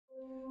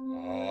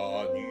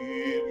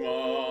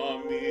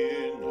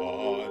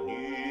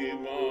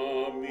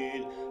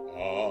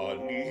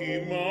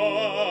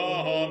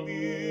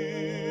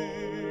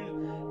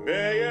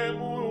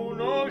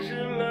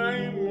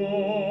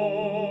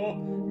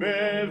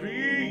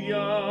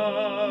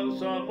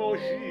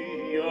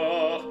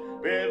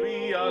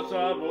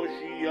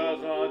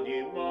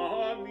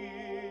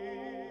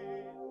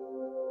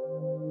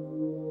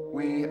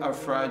We are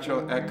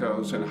fragile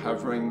echoes and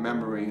hovering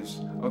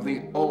memories of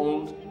the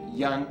old,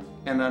 young,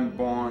 and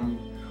unborn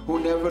who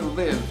never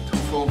lived to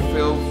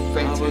fulfill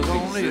fated existence. I was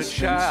only a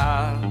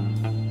child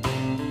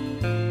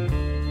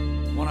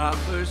when I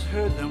first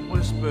heard them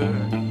whisper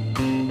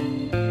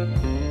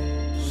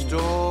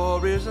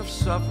stories of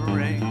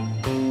suffering,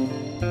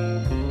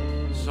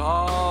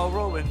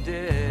 sorrow, and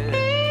death.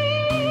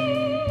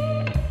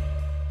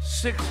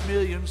 6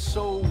 million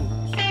souls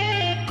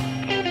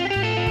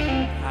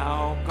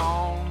now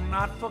gone,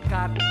 not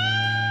forgotten.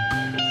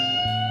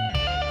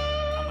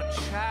 I'm a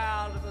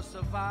child of the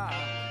survivor.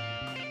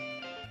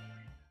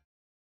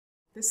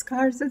 The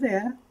scars are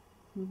there,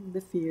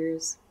 the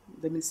fears,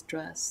 the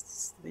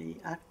mistrusts, the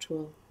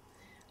actual.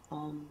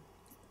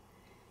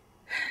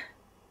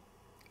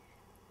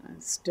 I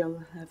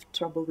still have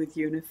trouble with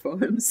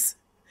uniforms,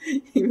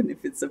 even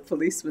if it's a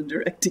policeman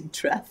directing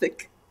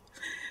traffic.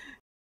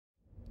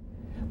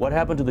 What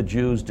happened to the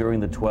Jews during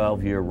the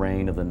 12-year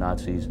reign of the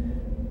Nazis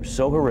was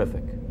so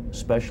horrific,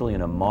 especially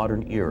in a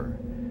modern era,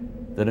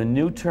 that a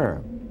new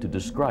term to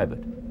describe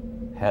it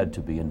had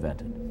to be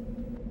invented.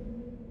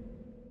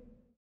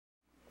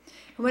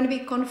 When we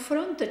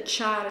confront the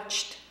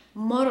charged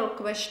moral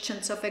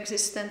questions of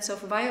existence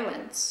of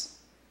violence,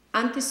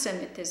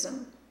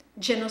 anti-Semitism,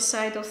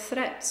 genocidal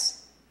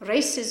threats,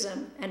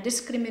 racism, and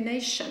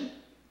discrimination,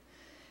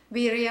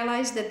 we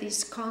realize that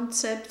these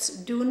concepts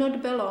do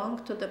not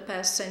belong to the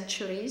past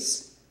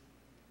centuries.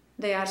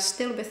 They are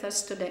still with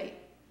us today.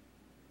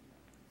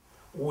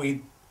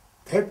 We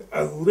had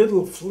a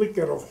little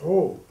flicker of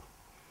hope,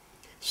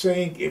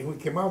 saying if we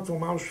come out from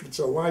Auschwitz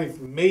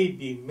alive,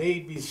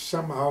 maybe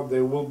somehow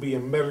there will be a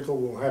miracle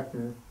will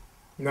happen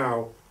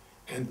now,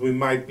 and we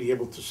might be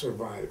able to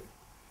survive.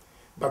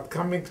 But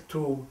coming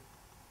to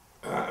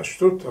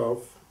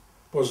Stutthof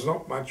was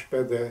not much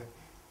better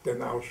than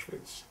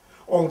Auschwitz.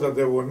 Although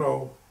there were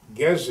no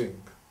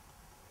gassing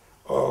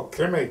or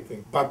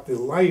cremating, but the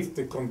life,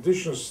 the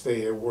conditions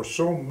there were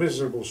so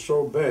miserable,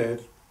 so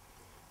bad,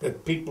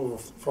 that people were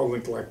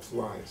falling like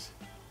flies.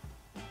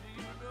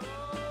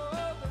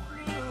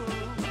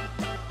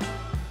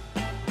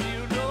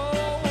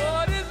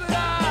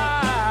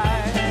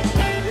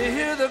 They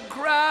hear the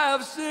cry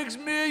of 6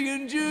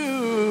 million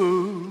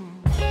Jews.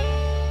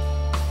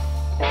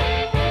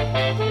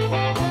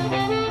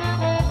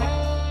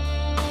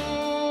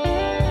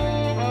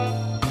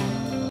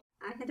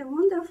 I had a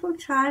wonderful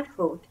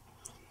childhood.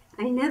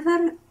 I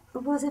never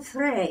was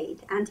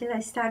afraid until I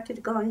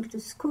started going to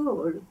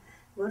school,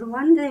 where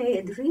one day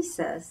at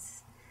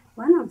recess,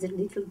 one of the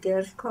little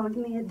girls called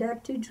me a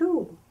dirty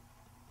Jew.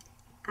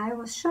 I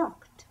was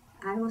shocked.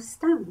 I was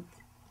stunned.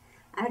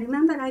 I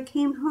remember I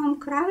came home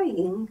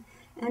crying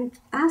and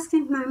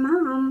asking my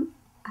mom,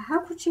 how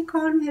could she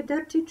call me a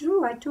dirty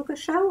Jew? I took a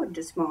shower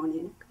this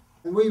morning.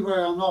 We were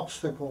an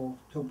obstacle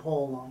to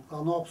Poland,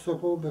 an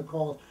obstacle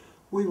because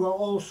we were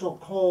also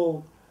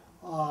called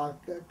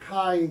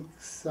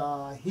kikes,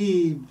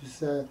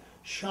 Hebes,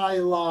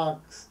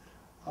 Shylocks.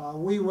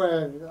 We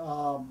were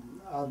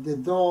the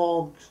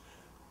dogs,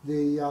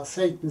 the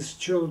Satan's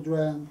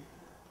children,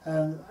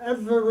 and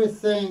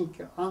everything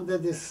under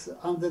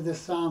the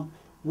sun.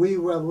 We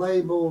were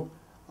labeled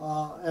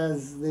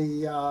as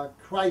the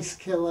Christ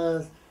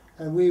killers,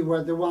 and we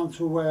were the ones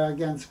who were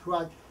against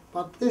Christ.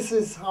 But this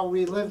is how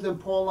we lived in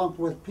Poland,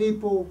 with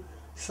people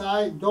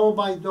door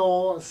by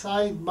door,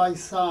 side by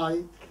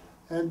side,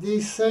 and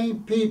these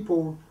same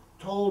people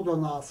told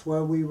on us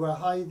where we were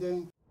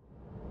hiding.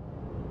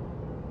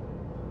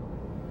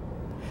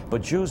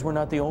 But Jews were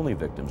not the only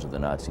victims of the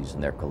Nazis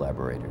and their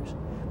collaborators,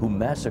 who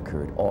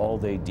massacred all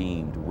they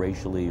deemed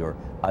racially or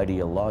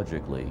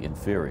ideologically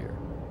inferior.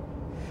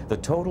 The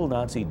total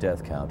Nazi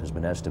death count has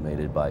been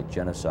estimated by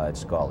genocide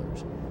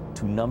scholars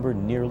to number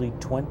nearly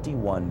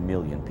 21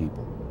 million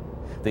people.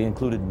 They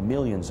included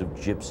millions of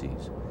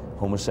gypsies,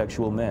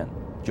 homosexual men,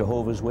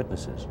 Jehovah's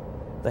Witnesses,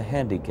 the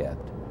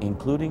handicapped,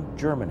 including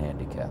German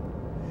handicapped,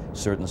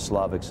 certain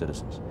Slavic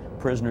citizens,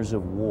 prisoners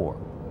of war,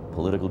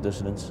 political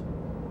dissidents,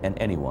 and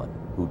anyone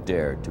who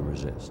dared to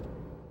resist.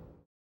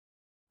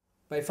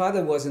 My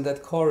father was in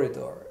that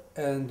corridor,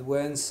 and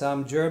when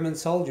some German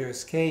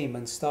soldiers came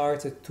and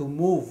started to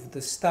move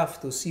the stuff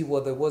to see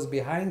what there was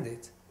behind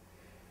it,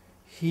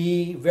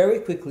 he very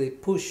quickly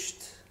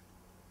pushed,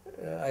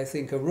 I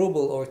think, a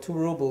ruble or 2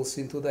 rubles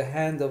into the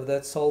hand of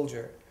that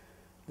soldier.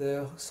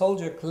 The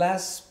soldier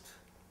clasped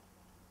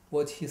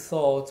what he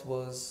thought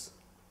was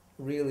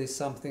really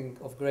something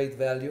of great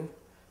value,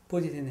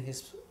 put it in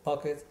his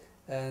pocket,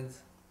 and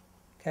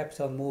kept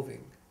on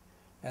moving.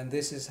 And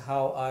this is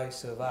how I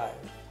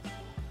survived.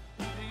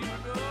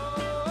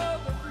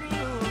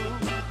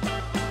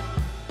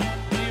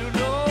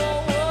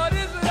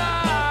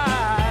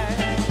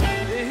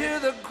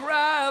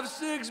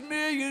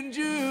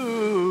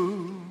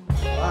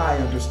 I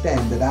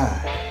understand that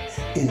I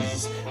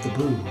is the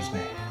blues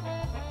man.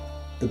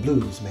 The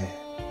blues man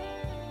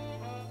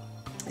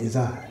is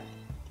I.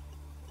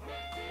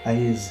 I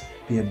is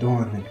the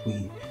adornment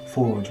we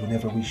forge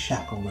whenever we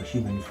shackle a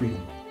human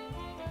freedom.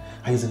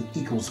 I is an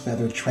eagle's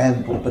feather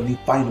trampled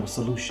beneath final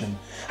solution.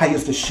 I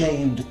is the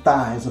shamed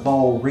thighs of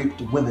all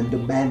raped women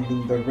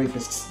demanding their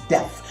rapist's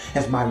death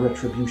as my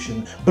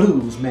retribution.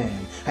 Blues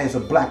man, I is a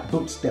black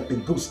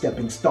boot-stepping,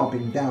 goose-stepping,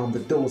 stomping down the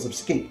doors of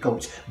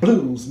scapegoats.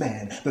 Blues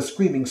man, the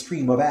screaming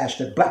stream of ash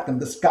that blackened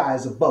the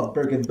skies above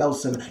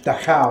Bergen-Belsen,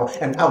 Dachau,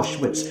 and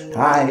Auschwitz.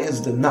 I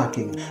is the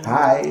knocking,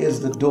 I is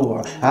the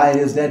door, I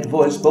is that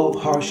voice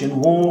both harsh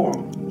and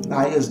warm.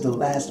 I is the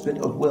last bit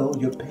of will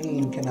your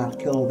pain cannot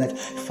kill, that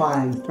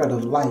fine thread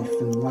of life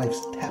in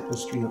life's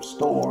tapestry of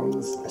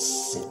storms.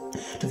 Listen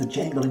to the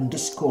jangling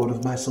discord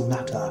of my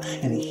sonata,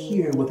 and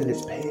hear within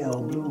its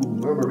pale blue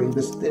murmuring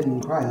this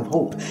thin cry of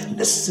hope.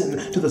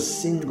 Listen to the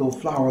single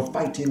flower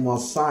fighting while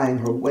sighing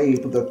her way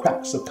through the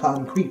cracks of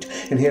concrete,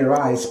 and hear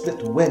I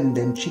split wind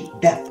and cheat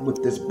death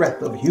with this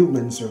breath of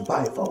human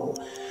survival.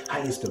 I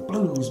is the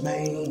blues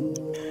man.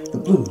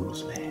 The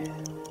blues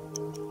man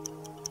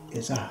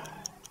is I.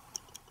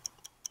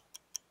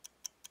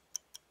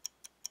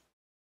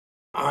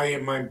 I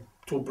and my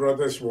two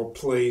brothers were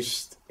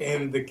placed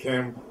in the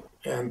camp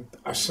and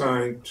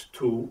assigned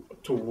to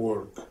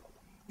work.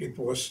 It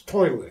was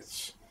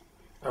toilets.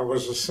 I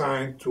was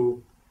assigned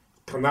to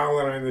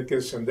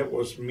Kanalreiniges, and that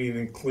was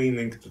meaning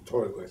cleaning the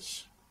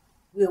toilets.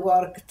 We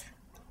worked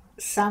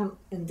some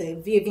in the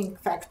weaving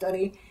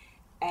factory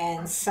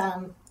and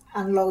some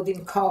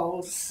unloading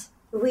coals.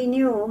 We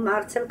knew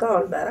Marcel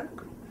Goldberg,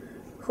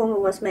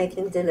 whom was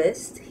making the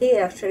list. He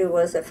actually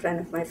was a friend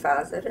of my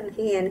father, and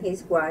he and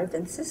his wife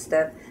and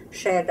sister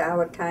shared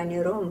our tiny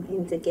room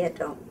in the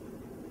ghetto.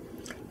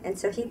 And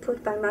so he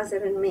put my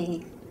mother and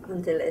me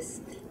on the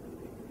list.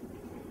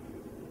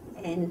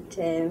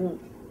 And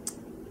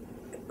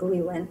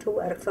we went to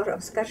work for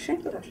Oskar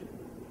Schindler.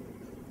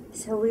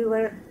 So we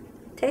were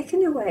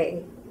taken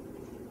away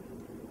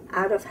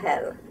out of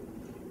hell.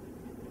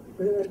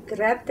 We were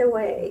grabbed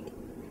away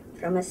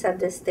from a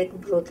sadistic,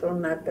 brutal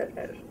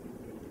murderer.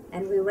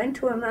 And we went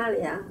to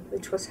Amalia,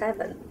 which was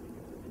heaven.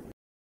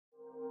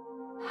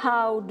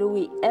 How do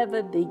we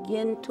ever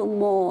begin to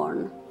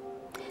mourn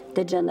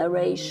the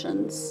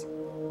generations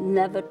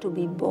never to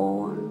be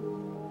born?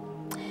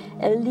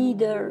 A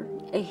leader,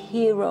 a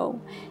hero,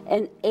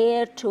 an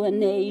heir to a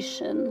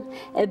nation,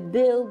 a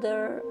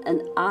builder,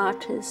 an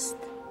artist,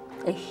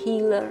 a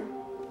healer,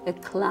 a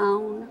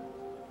clown.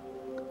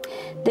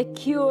 The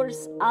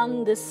cures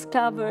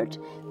undiscovered,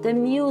 the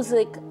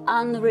music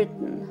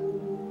unwritten,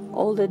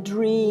 all the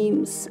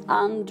dreams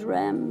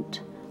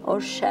undreamt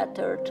or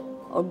shattered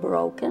or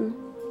broken,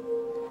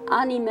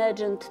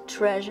 unimagined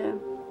treasure,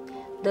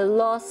 the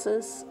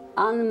losses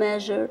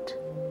unmeasured,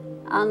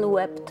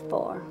 unwept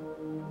for,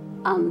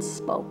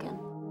 unspoken.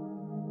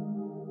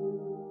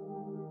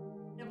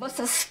 There was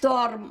a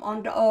storm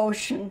on the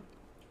ocean,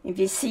 and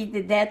we see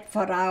the dead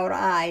for our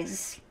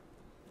eyes.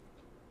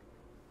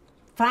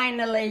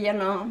 Finally,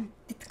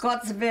 with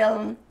God's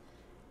will,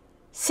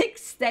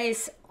 6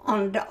 days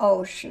on the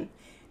ocean,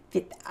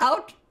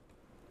 without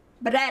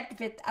bread,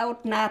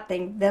 without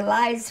nothing. The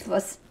lice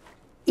was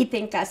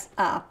eating us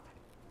up.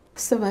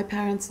 So my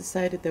parents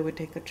decided they would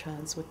take a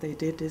chance. What they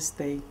did is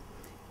they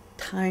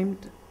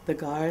timed the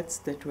guards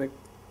that were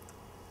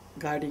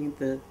guarding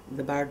the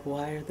barbed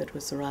wire that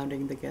was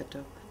surrounding the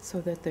ghetto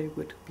so that they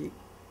would be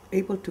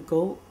able to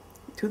go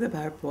to the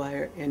barbed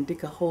wire and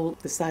dig a hole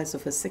the size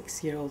of a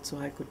 6-year-old so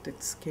I could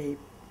escape.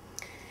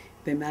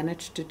 They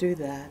managed to do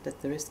that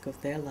at the risk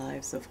of their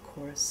lives, of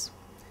course.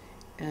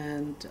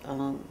 And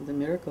the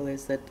miracle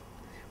is that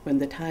when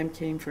the time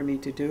came for me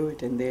to do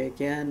it, and they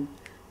again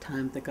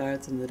timed the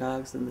guards and the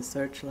dogs and the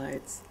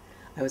searchlights,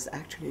 I was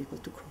actually able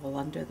to crawl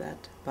under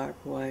that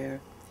barbed wire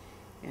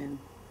and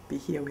be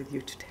here with you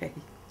today.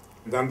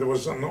 Then there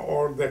was an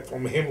order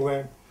from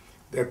Himmler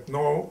that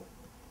no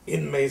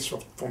inmates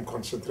from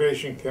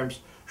concentration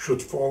camps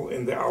should fall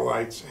in the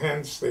Allies'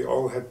 hands. They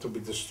all had to be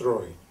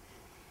destroyed.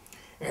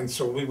 And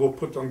so we were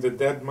put on the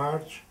Dead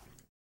March.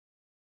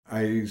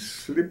 I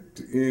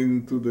slipped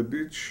into the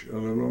ditch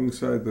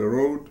alongside the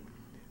road,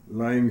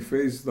 lying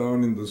face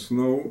down in the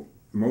snow,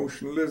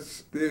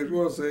 motionless. There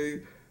was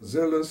a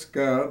zealous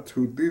guard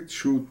who did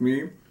shoot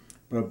me,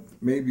 but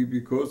maybe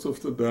because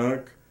of the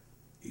dark,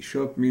 he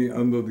shot me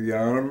under the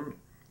arm.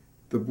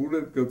 The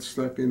bullet got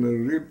stuck in a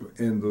rib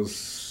and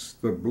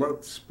the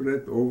blood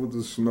spread over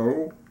the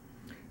snow,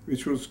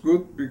 which was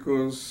good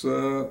because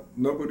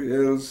nobody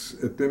else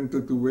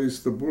attempted to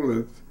waste a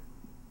bullet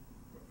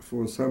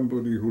for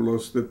somebody who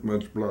lost that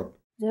much blood.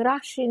 The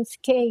Russians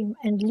came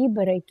and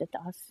liberated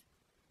us.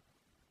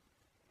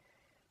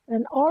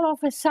 And all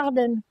of a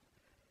sudden,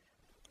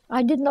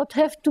 I did not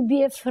have to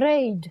be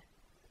afraid.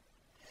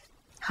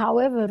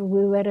 However,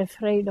 we were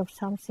afraid of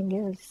something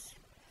else.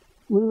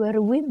 We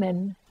were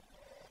women,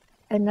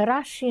 and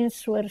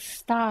Russians were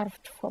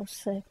starved for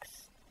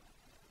sex.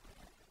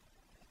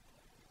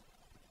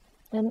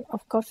 And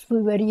of course,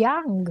 we were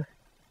young.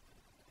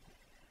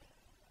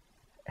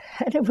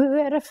 And we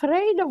were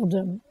afraid of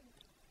them.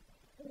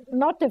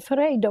 Not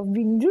afraid of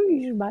being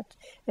Jewish, but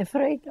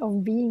afraid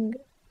of being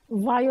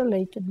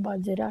violated by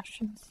the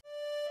Russians.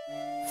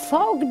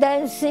 Folk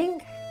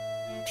dancing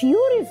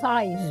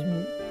purifies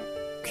me,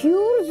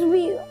 cures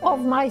me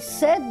of my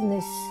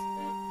sadness,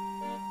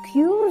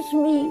 cures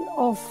me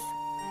of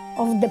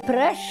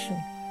depression.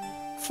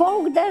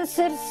 Folk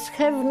dancers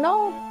have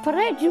no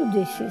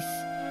prejudices.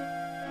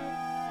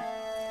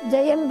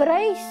 They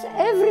embrace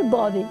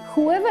everybody.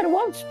 Whoever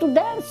wants to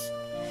dance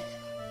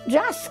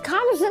just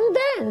comes and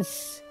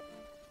dances.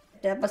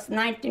 That was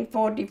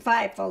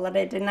 1945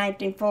 already,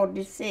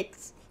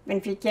 1946,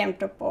 when we came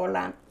to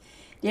Poland.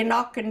 They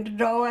knock on the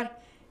door,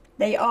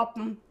 they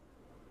open.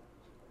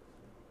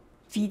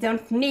 We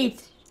don't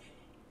need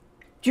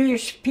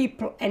Jewish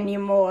people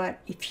anymore.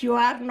 If you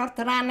are not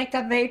running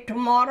away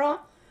tomorrow,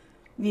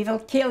 we will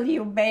kill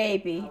you,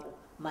 baby.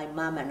 My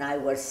mom and I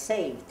were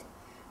saved,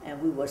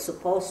 and we were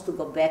supposed to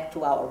go back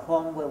to our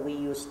home where we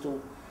used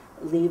to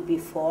live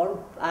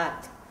before,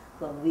 but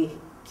when we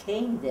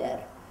came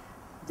there,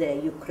 the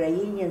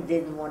Ukrainians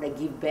didn't want to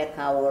give back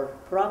our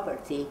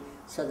property,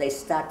 so they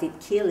started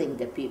killing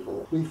the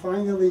people. We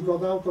finally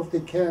got out of the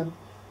camp,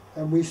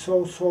 and we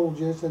saw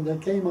soldiers, and there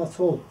came a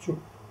soldier,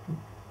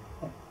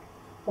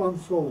 one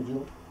soldier,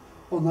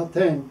 on a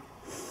tank,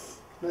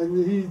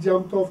 and he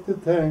jumped off the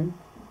tank.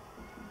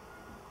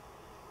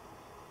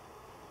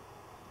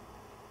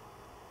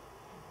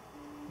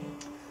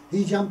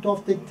 He jumped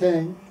off the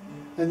tank,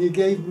 and he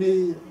gave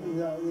me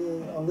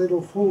a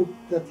little food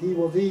that he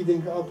was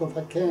eating out of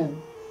a can.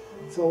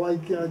 So I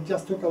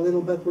just took a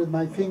little bit with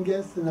my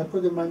fingers, and I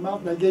put it in my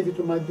mouth, and I gave it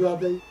to my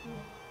brother.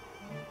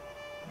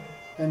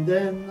 And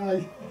then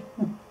I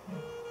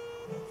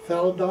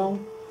fell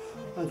down.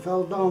 I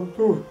fell down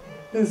to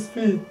his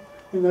feet,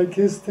 and I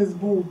kissed his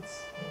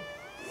boots.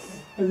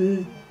 And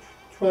he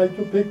tried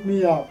to pick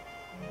me up.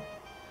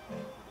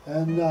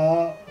 And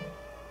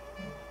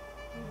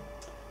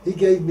he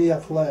gave me a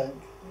flag,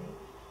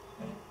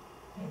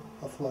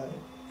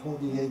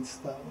 48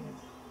 stars.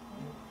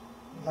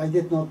 I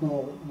did not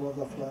know it was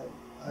a flag.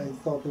 I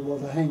thought it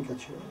was a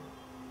handkerchief,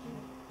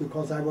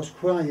 because I was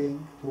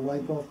crying to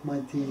wipe off my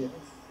tears.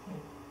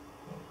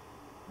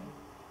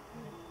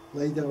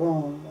 Later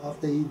on,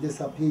 after he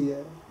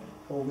disappeared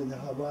over the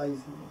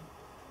horizon,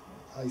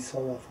 I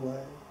saw a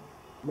flag.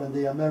 When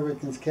the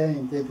Americans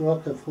came, they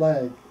brought the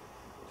flag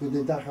to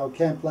the Dachau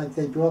camp like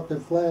they brought the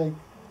flag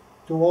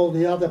to all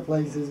the other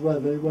places where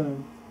they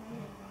went.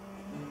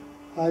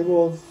 I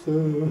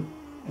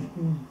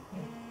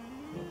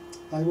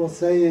was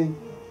saying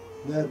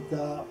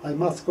that I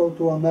must go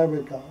to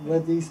America, where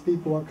these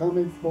people are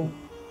coming from.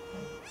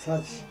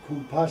 Such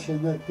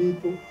compassionate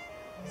people,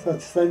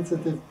 such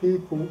sensitive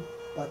people,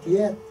 but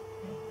yet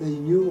they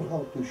knew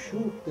how to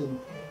shoot and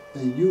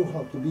they knew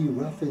how to be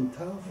rough and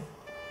tough.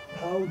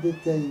 How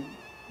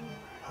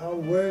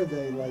were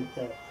they like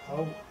that?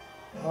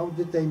 How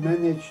did they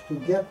manage to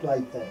get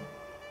like that?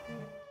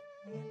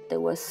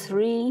 There were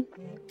 3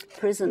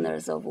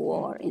 prisoners of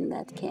war in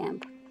that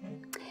camp.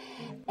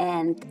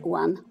 And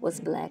one was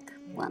black,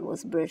 one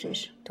was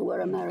British, 2 were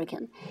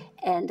American.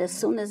 And as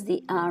soon as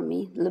the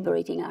army,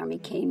 liberating army,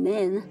 came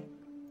in,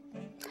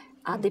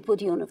 they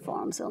put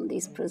uniforms on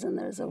these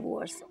prisoners of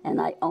war. And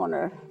I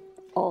honor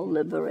all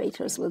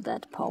liberators with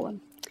that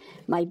poem.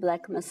 My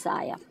Black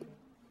Messiah.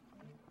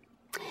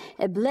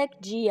 A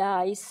black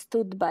GI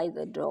stood by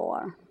the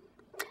door.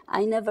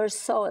 I never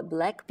saw a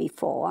black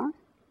before.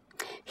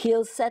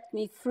 He'll set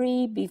me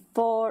free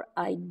before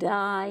I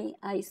die,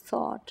 I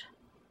thought.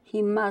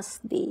 He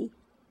must be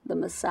the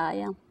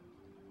Messiah.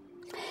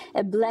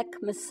 A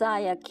black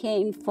Messiah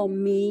came for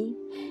me.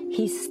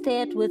 He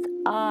stared with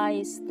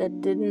eyes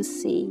that didn't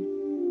see.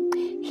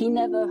 He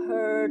never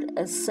heard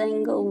a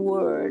single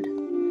word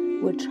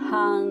which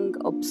hung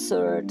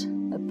absurd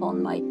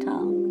upon my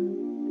tongue.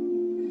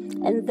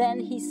 And then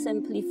he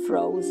simply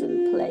froze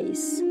in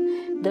place.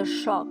 The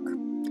shock,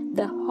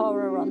 the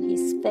horror on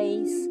his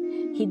face.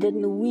 He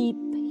didn't weep,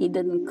 he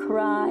didn't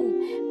cry,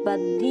 but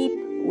deep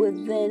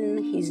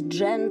within his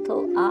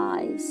gentle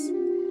eyes,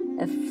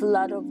 a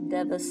flood of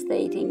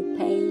devastating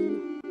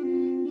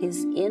pain,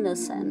 his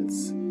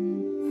innocence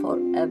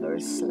forever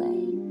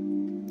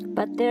slain.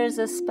 But there's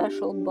a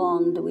special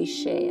bond we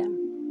share,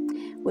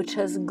 which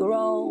has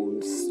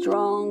grown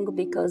strong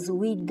because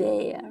we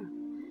dare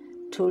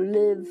to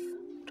live,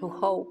 to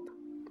hope,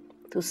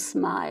 to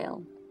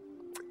smile,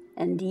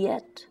 and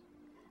yet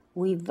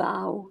we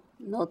vow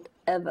not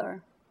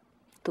ever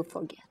to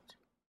forget.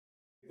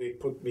 They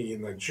put me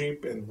in a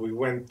jeep and we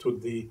went to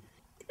the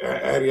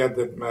area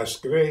that mass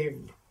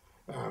grave,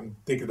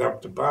 digged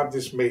up the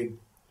bodies, made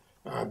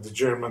the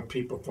German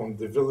people from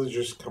the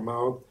villages come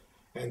out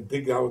and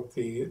dig out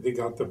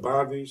the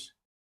bodies.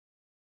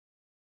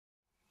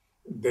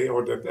 They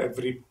ordered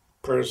every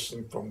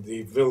person from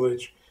the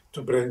village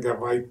to bring a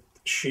white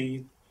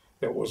sheet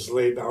that was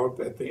laid out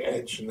at the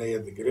edge near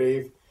the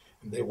grave,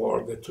 and they were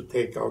ordered to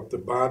take out the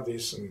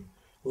bodies and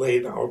lay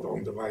it out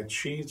on the white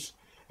sheets.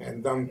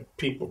 And then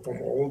people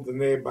from all the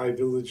nearby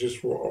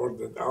villages were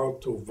ordered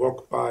out to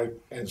walk by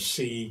and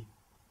see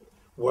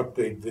what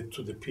they did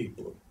to the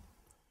people.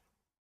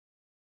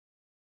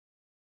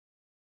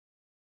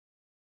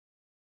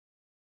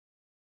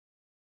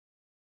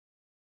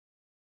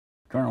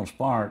 Colonel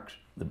Sparks,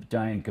 the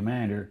battalion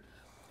commander,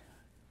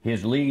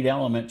 his lead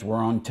elements were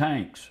on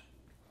tanks,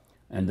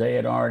 and they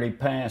had already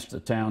passed the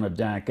town of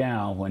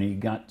Dachau when he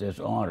got this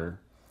order.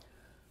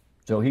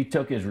 So he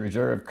took his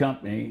reserve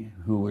company,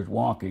 who was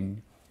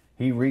walking,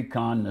 he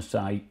reconned the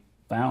site,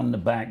 found the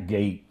back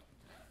gate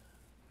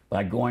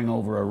by going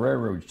over a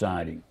railroad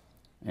siding.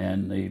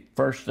 And the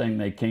first thing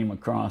they came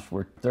across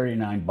were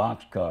 39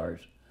 boxcars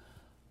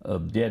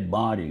of dead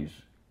bodies.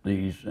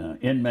 These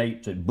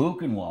inmates at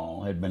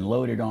Buchenwald had been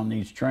loaded on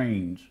these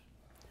trains.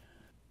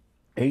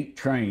 8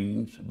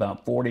 trains,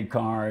 about 40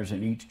 cars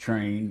in each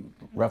train,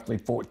 roughly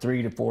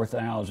 3,000 to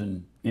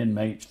 4,000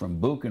 inmates from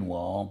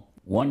Buchenwald.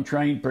 1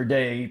 train per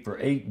day for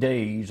 8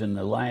 days, and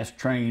the last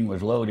train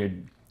was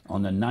loaded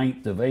on the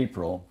 9th of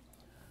April,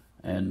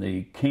 and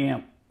the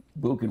camp,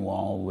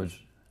 Buchenwald, was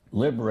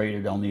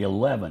liberated on the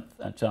 11th.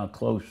 That's how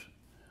close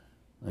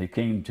they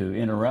came to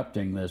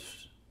interrupting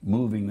this,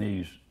 moving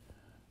these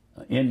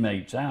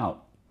inmates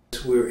out.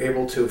 We were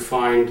able to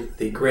find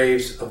the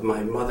graves of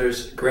my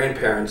mother's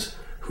grandparents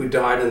who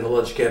died in the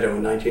Lodz Ghetto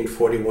in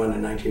 1941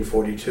 and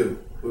 1942.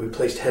 We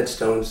placed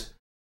headstones.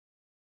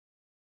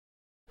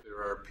 There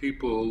are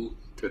people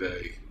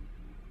today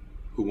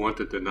who want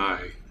to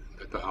deny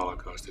that the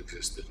Holocaust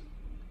existed,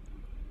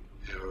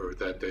 or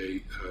that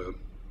they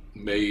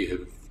may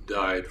have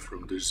died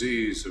from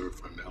disease or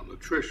from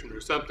malnutrition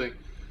or something.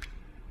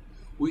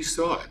 We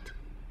saw it.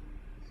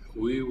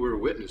 We were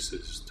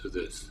witnesses to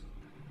this.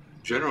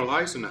 General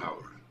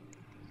Eisenhower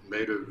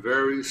made a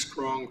very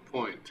strong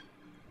point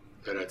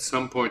that at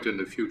some point in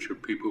the future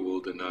people will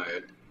deny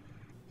it.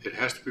 It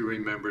has to be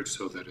remembered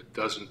so that it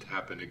doesn't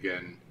happen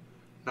again,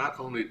 not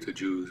only to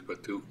Jews,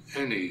 but to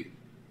any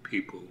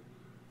people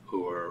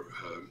who are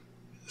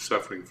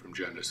suffering from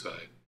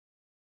genocide.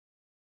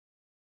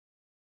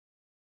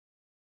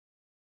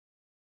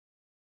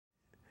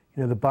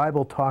 You know, the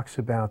Bible talks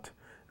about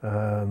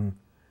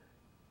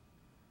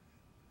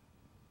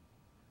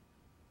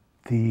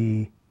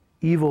the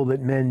evil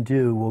that men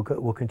do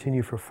will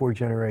continue for 4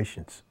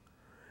 generations,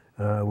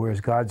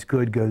 whereas God's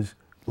good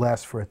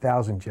lasts for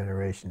 1,000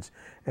 generations.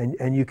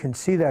 And you can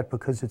see that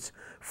because it's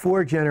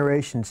 4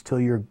 generations till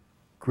your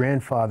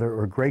grandfather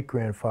or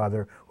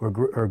great-grandfather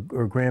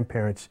or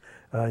grandparents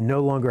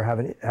no longer have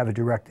a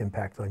direct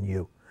impact on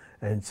you.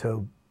 And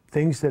so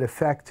things that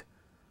affect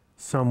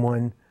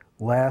someone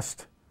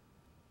last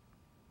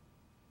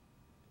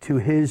to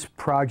his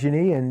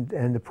progeny and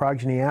the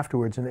progeny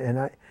afterwards.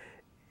 And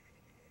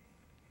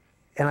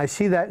I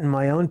see that in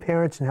my own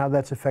parents and how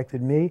that's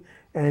affected me,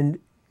 and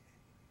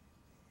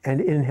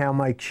in how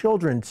my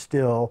children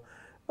still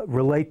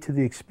relate to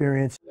the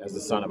experience. As the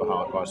son of a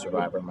Holocaust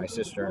survivor, my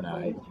sister and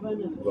I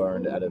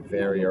learned at a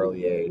very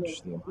early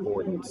age the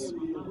importance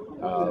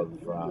of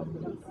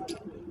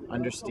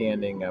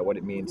understanding what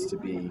it means to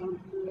be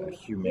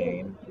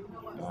humane,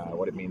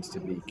 what it means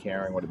to be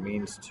caring, what it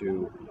means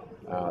to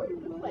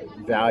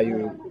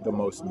value the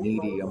most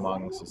needy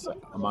among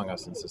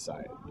us in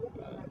society.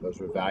 Those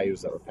were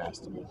values that were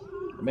passed to me.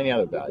 Many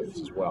other values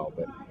as well,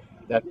 but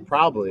that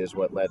probably is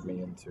what led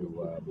me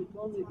into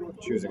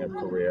choosing a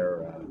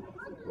career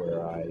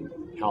where I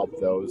help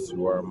those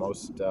who are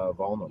most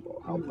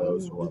vulnerable, help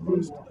those who are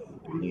most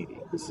needy.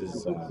 This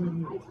is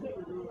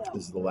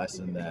the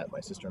lesson that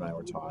my sister and I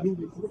were taught.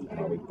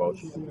 We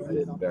both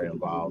been very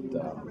involved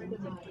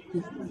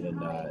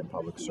in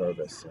public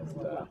service,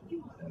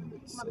 and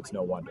it's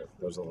no wonder.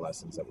 Those are the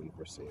lessons that we've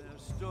received.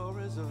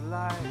 Stories of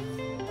life,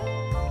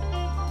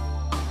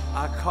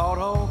 I caught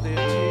all their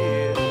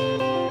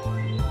tears.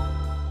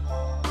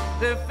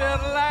 They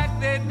felt like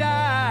they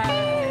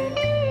died,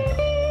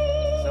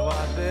 so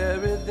I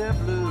buried their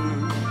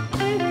blues.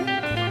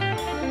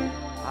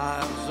 I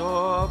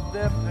absorbed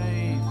their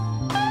pain.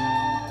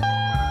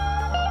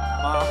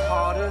 My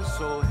heart is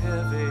so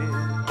heavy.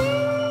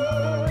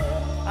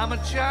 I'm a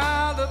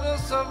child of the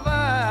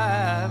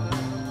survivor,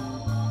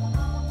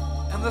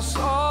 and the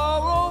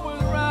sorrow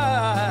will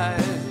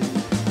rise.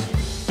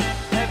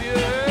 Have you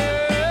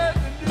heard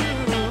the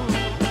news?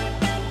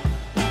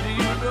 Do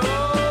you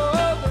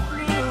know the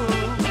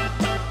blues?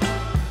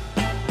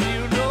 Do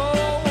you know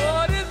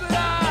what it's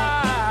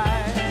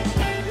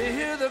like to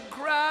hear the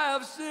cry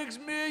of 6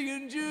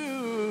 million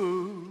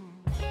Jews?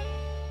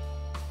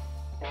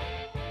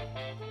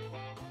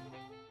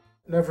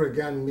 Never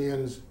again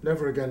means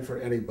never again for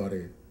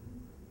anybody.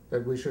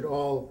 That we should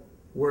all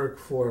work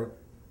for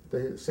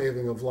the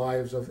saving of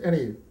lives of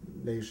any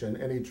nation,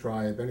 any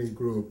tribe, any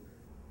group.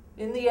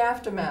 In the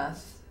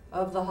aftermath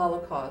of the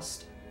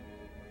Holocaust,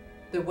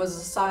 there was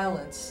a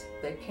silence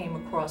that came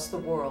across the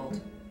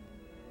world.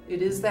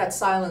 It is that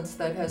silence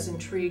that has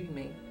intrigued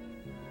me.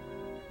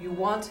 You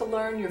want to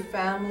learn your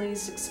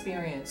family's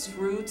experience,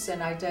 roots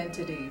and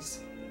identities.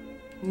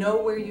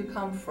 Know where you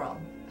come from,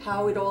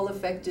 how it all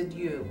affected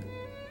you.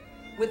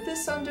 With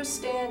this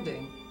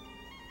understanding,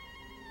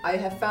 I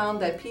have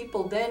found that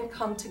people then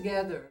come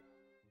together.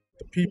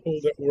 The people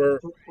that were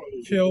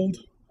killed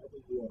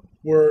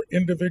were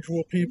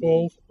individual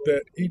people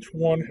that each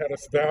one had a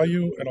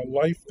value and a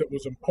life that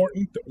was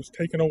important that was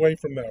taken away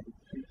from them.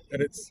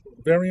 And it's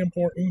very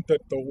important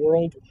that the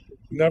world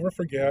never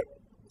forget,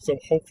 so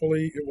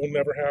hopefully it will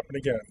never happen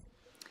again.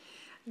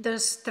 The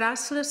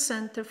Strassler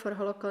Center for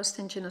Holocaust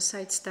and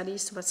Genocide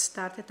Studies was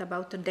started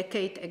about a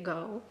decade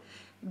ago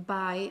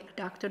by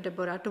Dr.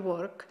 Deborah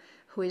Dwork,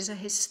 who is a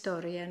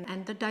historian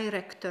and the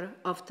director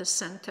of the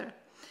center.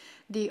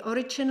 The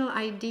original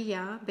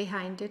idea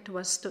behind it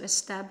was to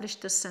establish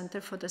the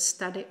Center for the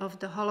Study of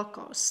the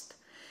Holocaust.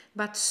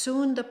 But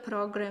soon the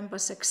program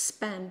was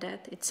expanded,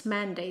 its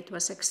mandate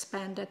was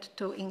expanded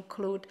to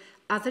include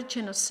other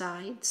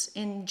genocides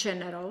in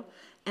general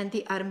and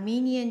the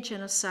Armenian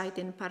genocide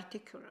in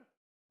particular.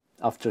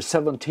 After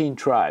 17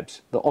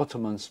 tribes, the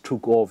Ottomans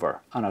took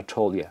over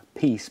Anatolia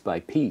piece by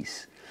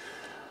piece.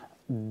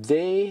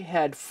 They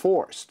had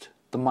forced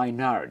the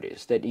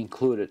minorities that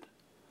included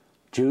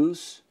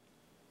Jews,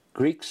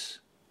 Greeks,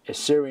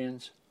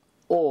 Assyrians,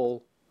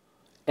 all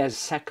as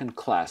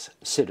second-class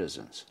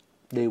citizens.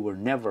 They were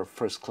never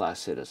first-class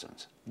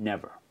citizens,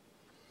 never.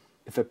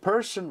 If a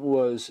person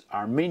was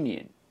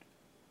Armenian,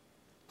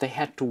 they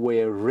had to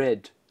wear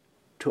red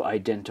to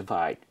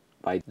identify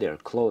by their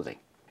clothing.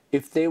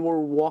 If they were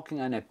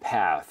walking on a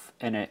path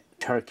and a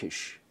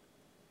Turkish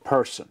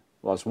person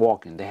was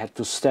walking, they had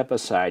to step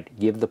aside,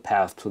 give the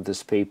path to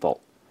these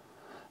people,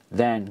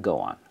 then go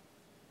on.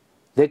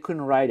 They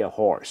couldn't ride a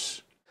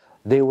horse.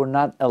 They were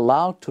not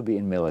allowed to be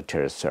in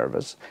military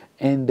service,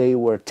 and they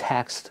were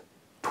taxed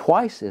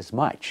twice as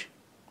much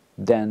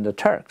than the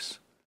Turks.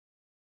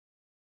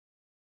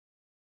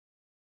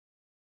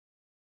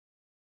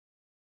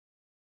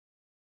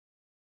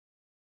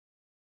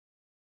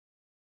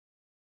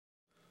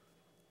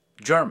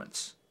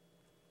 Germans,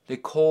 they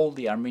called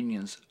the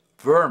Armenians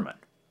vermin.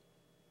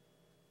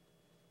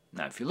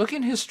 Now, if you look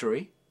in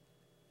history,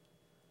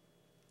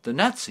 the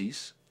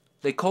Nazis,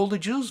 they called the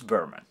Jews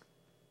vermin.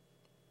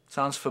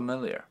 Sounds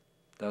familiar,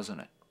 doesn't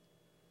it?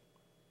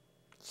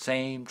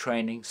 Same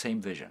training, same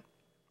vision.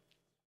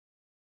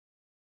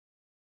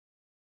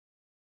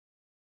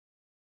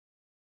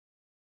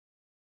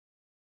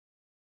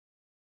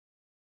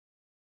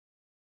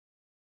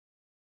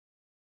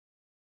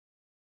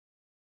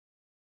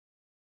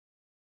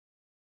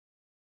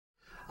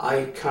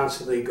 I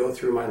constantly go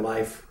through my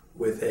life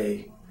with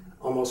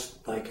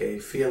almost like a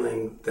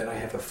feeling that I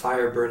have a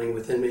fire burning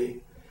within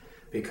me,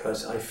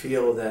 because I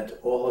feel that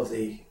all of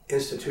the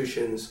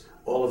institutions,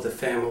 all of the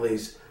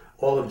families,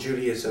 all of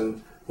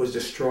Judaism was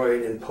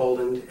destroyed in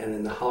Poland and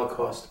in the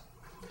Holocaust.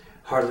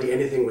 Hardly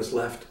anything was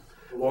left.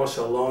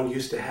 Warsaw alone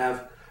used to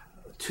have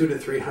 200,000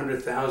 to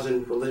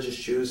 300,000 religious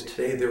Jews.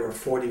 Today there are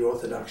 40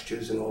 Orthodox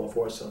Jews in all of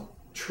Warsaw.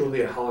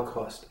 Truly a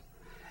Holocaust.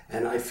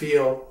 And I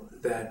feel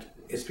that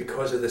it's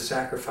because of the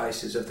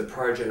sacrifices of the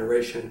prior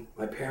generation,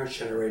 my parents'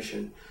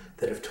 generation,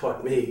 that have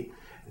taught me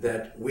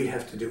that we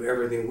have to do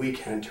everything we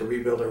can to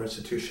rebuild our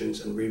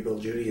institutions and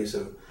rebuild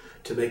Judaism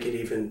to make it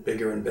even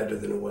bigger and better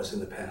than it was in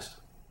the past.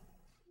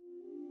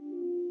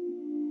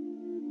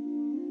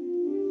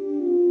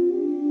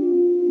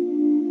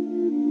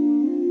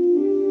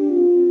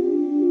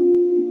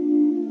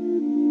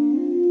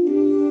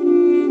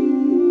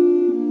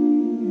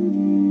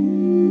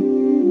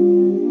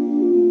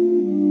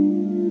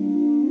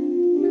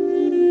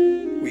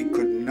 We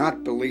could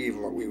not believe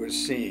what we were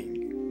seeing.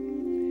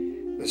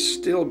 The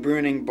still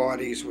burning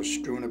bodies were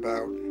strewn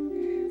about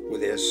with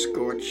their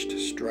scorched,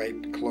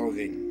 striped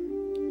clothing.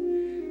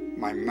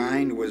 My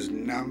mind was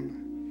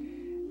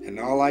numb, and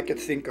all I could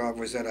think of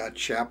was that our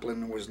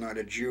chaplain was not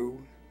a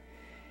Jew,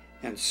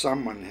 and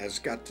someone has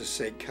got to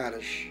say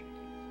Kaddish.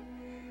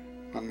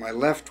 On my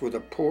left were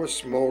the poor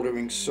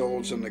smoldering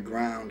souls on the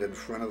ground in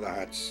front of the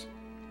huts.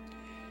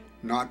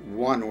 Not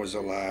one was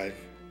alive,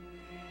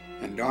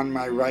 and on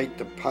my right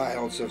the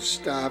piles of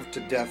starved to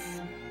death,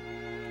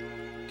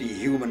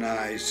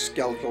 dehumanized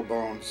skeletal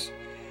bones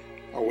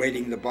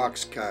awaiting the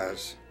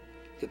boxcars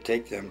to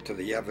take them to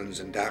the Evans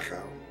in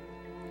Dachau.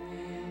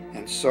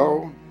 And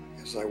so,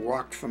 as I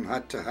walked from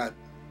hut to hut,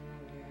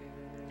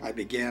 I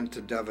began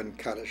to daven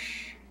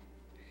Kaddish.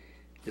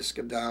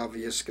 Yiskadav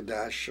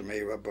Yiskadash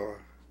Shemei Rabah,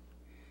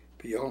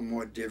 B'yol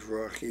Mor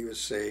Divro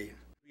Chivasei,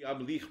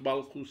 Yamlich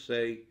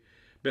Malchusei,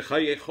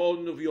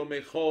 B'chayechon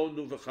u'v'yomechon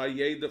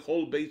u'v'chayei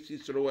d'chol Beis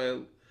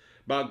Yisrael,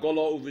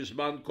 Ba'gola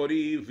u'v'zman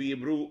kori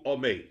v'yimru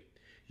Omei.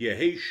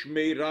 Yehei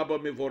Shmei Rabba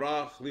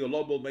Mevorach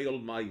Li'olom Me'ol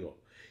Mayo,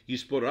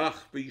 Yisporach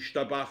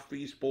v'yishtabach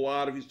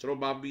v'yispoar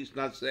v'yisromam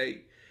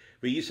v'yisnasei,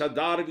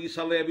 v'yisadar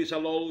v'yisaleh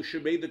v'yisalol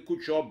Shemei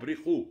d'kutsho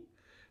brichu,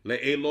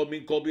 Le'elo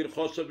min kol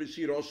birchoso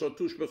v'siroso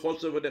tush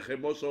bechoso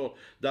v'nechemoso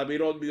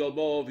damiron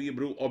mi'olmo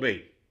v'yimru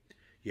Omei.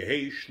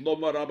 Yehei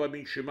Shlomo Rabba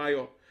min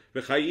Shemayo,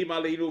 v'chayim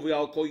aleinu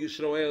v'al kol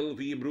Yisrael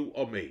v'yimru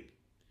Omei.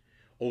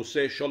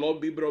 Ose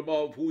shalom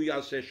b'bromov hu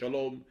yaseh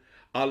shalom,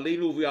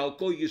 aleinu v'al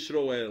kol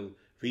Yisrael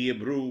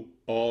v'yimru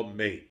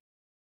Omei.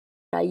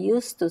 I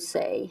used to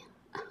say,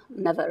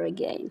 never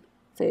again,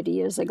 30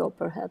 years ago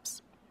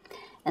perhaps.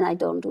 And I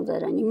don't do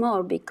that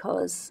anymore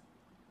because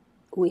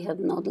we have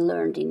not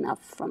learned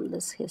enough from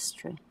this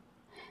history.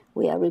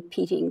 we are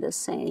repeating the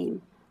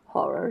same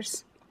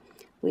horrors.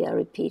 We are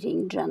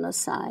repeating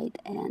genocide,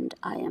 and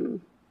I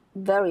am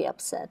very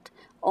upset.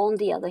 On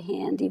the other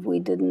hand, if we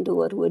didn't do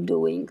what we're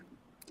doing,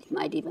 it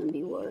might even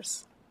be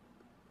worse.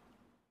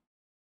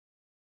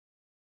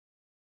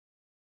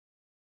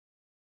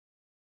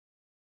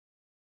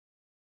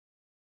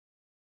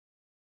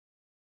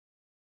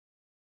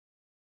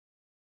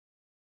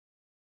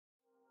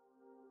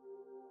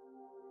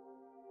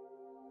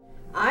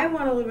 I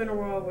want to live in a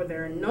world where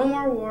there are no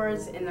more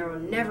wars and there will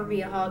never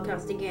be a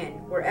Holocaust again,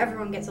 where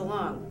everyone gets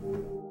along.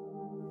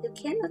 You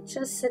cannot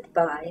just sit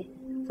by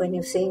when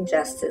you see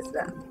injustice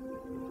done.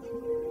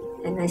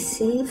 And I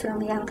see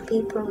from young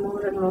people,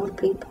 more and more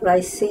people, I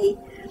see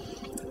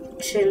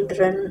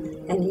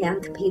children and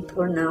young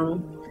people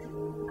now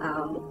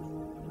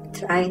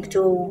trying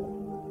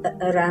to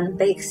run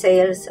bake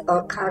sales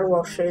or car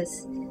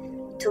washes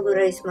to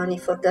raise money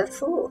for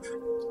Darfur.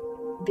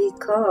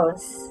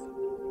 Because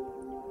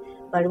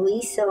while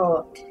we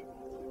thought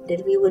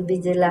that we would be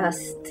the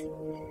last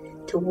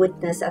to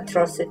witness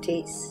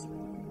atrocities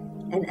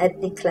and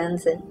ethnic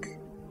cleansing,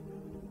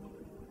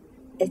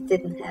 it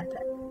didn't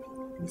happen.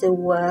 The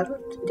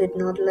world did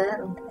not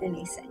learn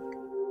anything.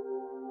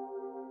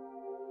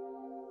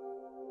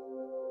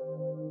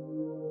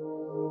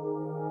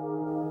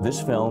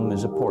 This film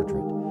is a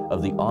portrait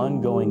of the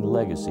ongoing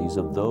legacies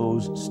of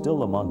those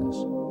still among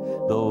us,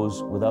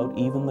 those without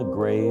even the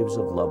graves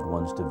of loved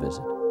ones to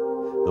visit,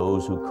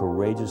 those who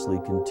courageously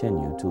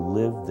continue to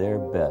live their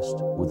best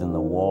within the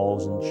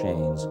walls and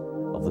chains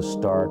of the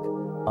stark,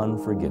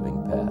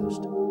 unforgiving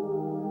past.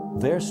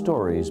 Their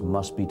stories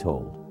must be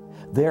told.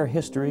 Their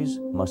histories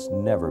must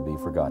never be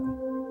forgotten.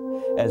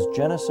 As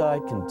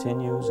genocide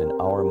continues in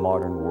our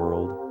modern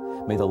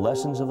world, may the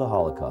lessons of the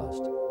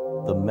Holocaust,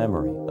 the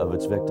memory of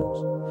its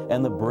victims,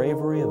 and the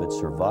bravery of its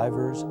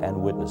survivors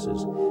and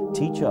witnesses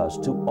teach us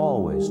to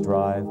always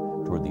strive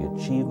toward the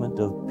achievement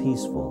of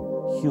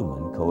peaceful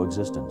human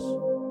coexistence.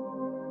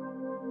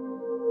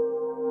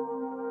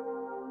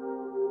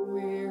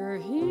 We're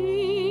here.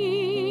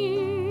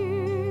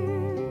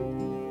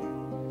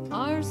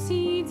 Our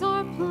seeds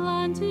are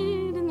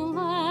planted in the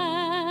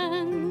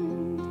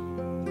land.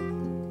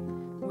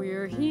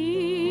 We're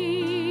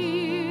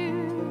here,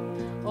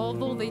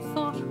 although they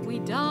thought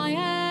we'd die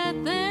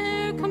at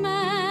their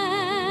command.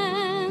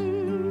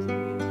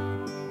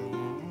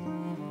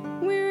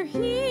 We're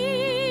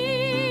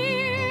here,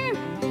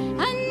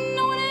 and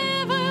no one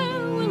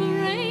ever will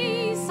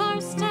erase our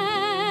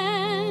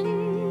stand.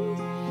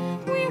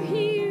 We're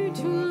here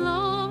to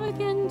love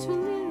again, to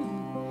live,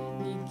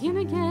 begin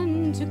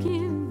again to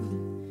give.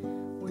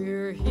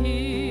 We're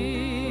here.